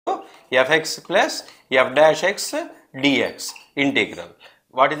fx plus f dash x dx integral.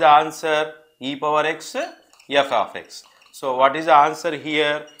 What is the answer? E power x f of x. So what is the answer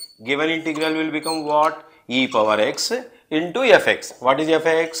here? Given integral will become what? E power x into fx. What is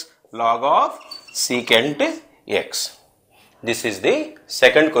fx? Log of secant x. This is the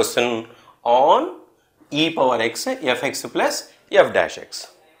second question on e power x fx plus f dash x.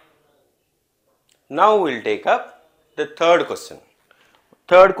 Now we will take up the third question.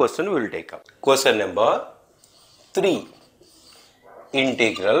 Third question we will take up. Question number 3.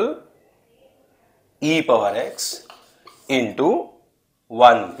 Integral e power x into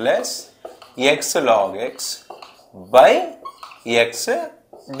 1 plus x log x by x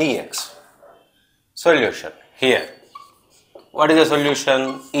dx. Solution. Here, what is the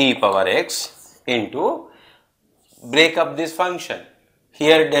solution? E power x into, break up this function.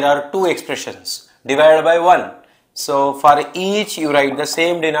 Here there are two expressions, divided by 1. So for each you write the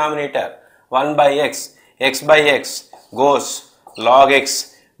same denominator, 1 by x by x goes log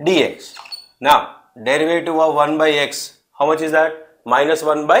x dx. Now derivative of 1 by x, how much is that? Minus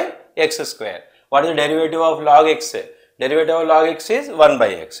 1 by x square. What is the derivative of log x? Derivative of log x is 1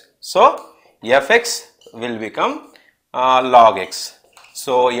 by x. So fx will become log x.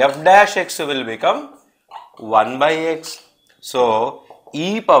 So f dash x will become 1 by x. So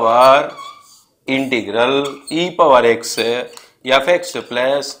e power integral e power x fx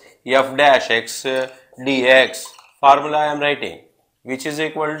plus f dash x dx. Formula I am writing, which is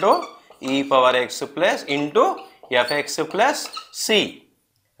equal to e power x plus into fx plus c,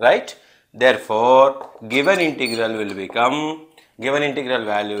 right? Therefore given integral will become, given integral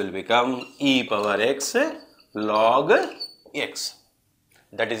value will become e power x log x.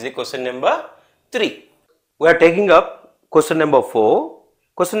 That is the question number 3. We are taking up question number 4.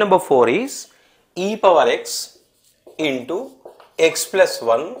 Question number 4 is e power x into x plus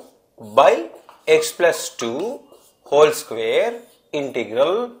 1 by x plus 2 whole square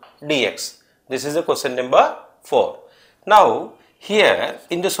integral dx. This is the question number 4. Now here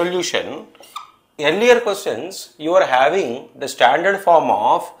in the solution, earlier questions you are having the standard form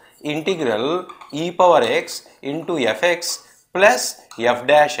of integral e power x into fx plus f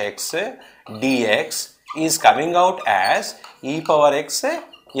dash x dx is coming out as e power x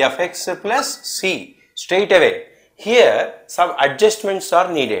fx plus c straight away. Here some adjustments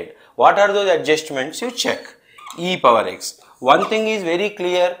are needed. What are those adjustments? You check. E power x. One thing is very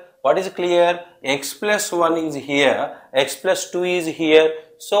clear. What is clear? X plus 1 is here, x plus 2 is here.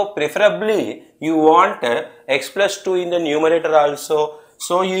 So preferably you want x plus 2 in the numerator also.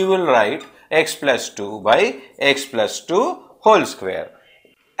 So you will write x plus 2 by x plus 2 whole square.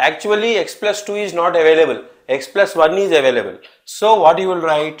 Actually x plus 2 is not available, x plus 1 is available. So what you will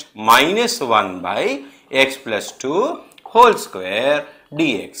write? Minus 1 by x plus 2 whole square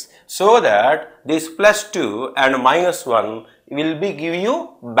dx. So that this plus 2 and minus 1 will be give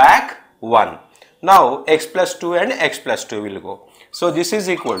you back 1. Now x plus 2 and x plus 2 will go. So this is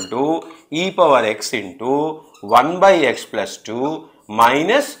equal to e power x into 1 by x plus 2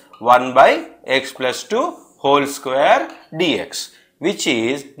 minus 1 by x plus 2 whole square dx, which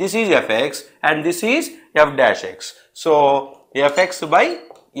is, this is fx and this is f dash x. So fx by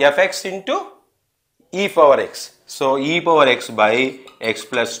fx into e power x. So e power x by x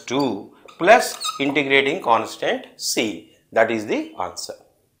plus 2 plus integrating constant c. That is the answer.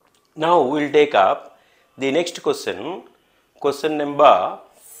 Now we will take up the next question, question number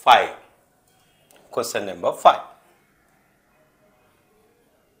 5. Question number 5.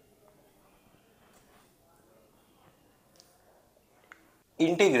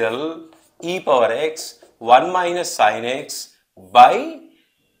 Integral e power x 1 minus sin x by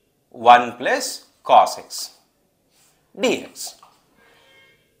 1 plus cos x dx.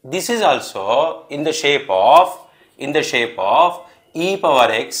 This is also in the shape of e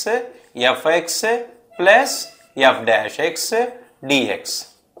power x fx plus f dash x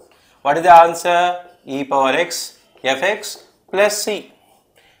dx. What is the answer? E power x fx plus c.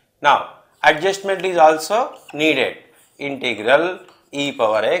 Now adjustment is also needed. Integral e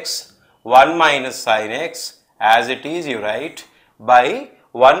power x 1 minus sin x as it is you write by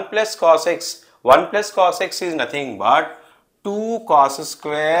 1 plus cos x. 1 plus cos x is nothing but 2 cos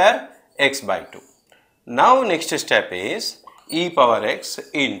square x by 2. Now next step is e power x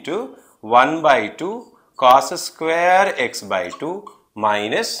into 1 by 2 cos square x by 2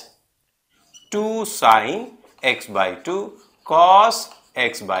 minus 2 sin x by 2 cos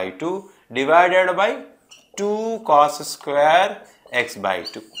x by 2 divided by 2 cos square x by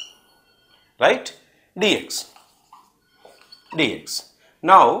 2, right, dx.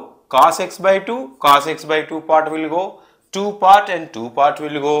 Now cos x by 2 part will go, 2 part and 2 part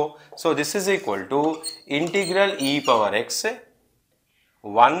will go. So this is equal to integral e power x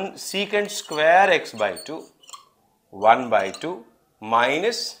 1 secant square x by 2 1 by 2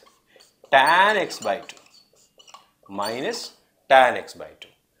 minus tan x by 2 minus tan x by 2.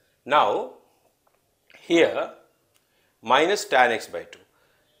 Now here minus tan x by 2.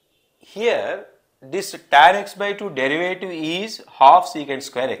 Here this tan x by 2 derivative is half secant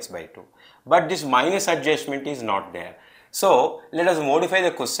square x by 2, but this minus adjustment is not there. So let us modify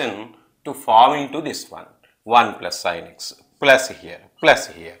the question to form into this one, 1 plus sin x plus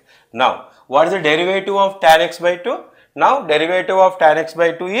here. Now what is the derivative of tan x by 2? Now derivative of tan x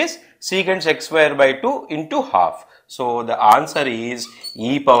by 2 is secant x square by 2 into half. So the answer is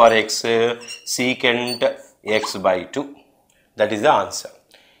e power x secant x by 2. That is the answer.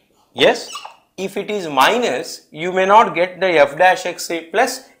 Yes, if it is minus, you may not get the f dash x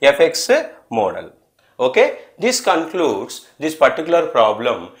plus fx model. Okay, this concludes this particular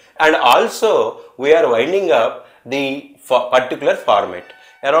problem, and also we are winding up the particular format.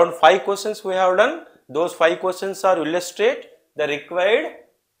 Around 5 questions we have done. Those 5 questions are illustrate the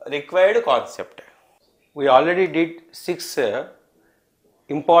required concept. We already did 6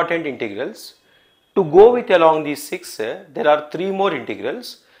 important integrals. To go with along these 6, there are 3 more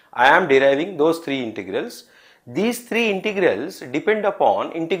integrals. I am deriving those 3 integrals. These 3 integrals depend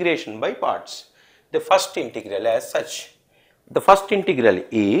upon integration by parts. The first integral as such. The first integral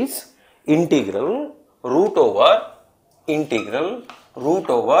is integral root over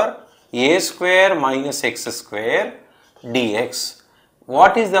a square minus x square dx.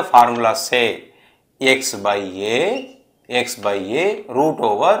 What is the formula say? X by a root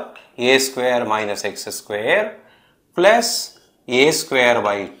over a square minus x square plus a square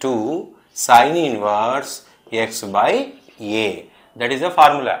by 2 sin inverse x by a. That is the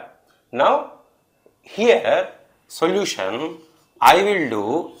formula. Now here solution, I will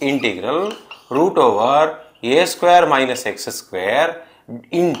do integral root over a square minus x square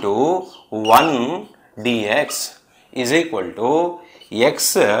into 1 dx is equal to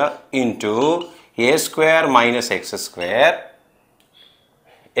x into a square minus x square,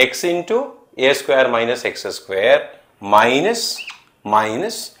 x into a square minus x square minus,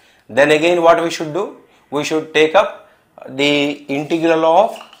 then again what we should do? We should take up the integral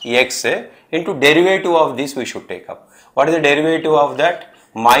of x into derivative of this we should take up. What is the derivative of that?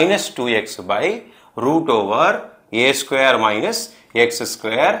 Minus 2x by root over a square minus x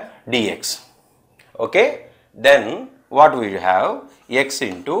square dx. Okay, then what we have? X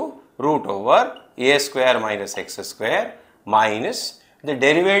into root over a square minus x square minus the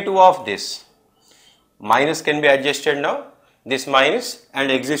derivative of this. Minus can be adjusted now. This minus and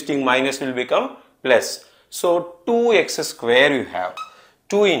existing minus will become plus. So 2x square you have.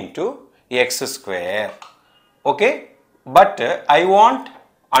 2 into x square. Okay, but I want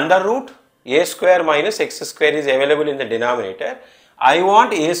under root a square minus x square is available in the denominator. I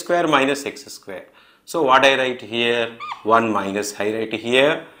want a square minus x square. So what I write here? 1 minus I write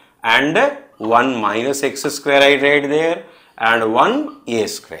here, and 1 minus x square I write there, and 1 a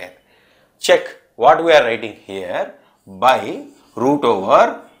square. Check what we are writing here by root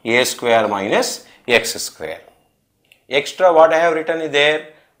over a square minus x square. Extra what I have written is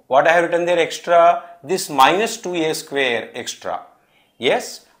there. What I have written there extra? This minus 2a square extra.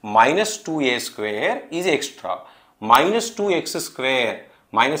 Yes, minus 2a square is extra. Minus 2x square,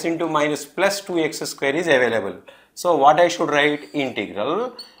 minus into minus plus 2x square is available. So what I should write?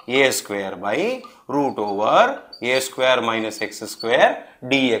 Integral a square by root over a square minus x square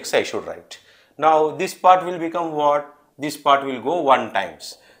dx I should write. Now this part will become what? This part will go 1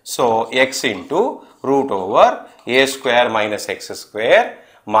 times. So x into root over a square minus x square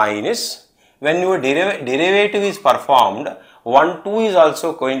minus, when your derivative is performed, 1 2 is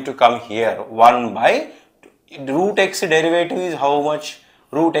also going to come here. 1 by root x derivative is how much?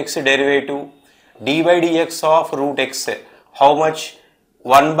 Root x derivative d by dx of root x, how much?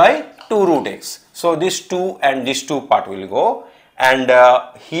 1 by 2 root x. So this 2 and this 2 part will go, and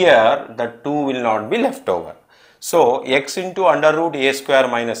here the 2 will not be left over. So x into under root a square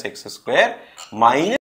minus x square minus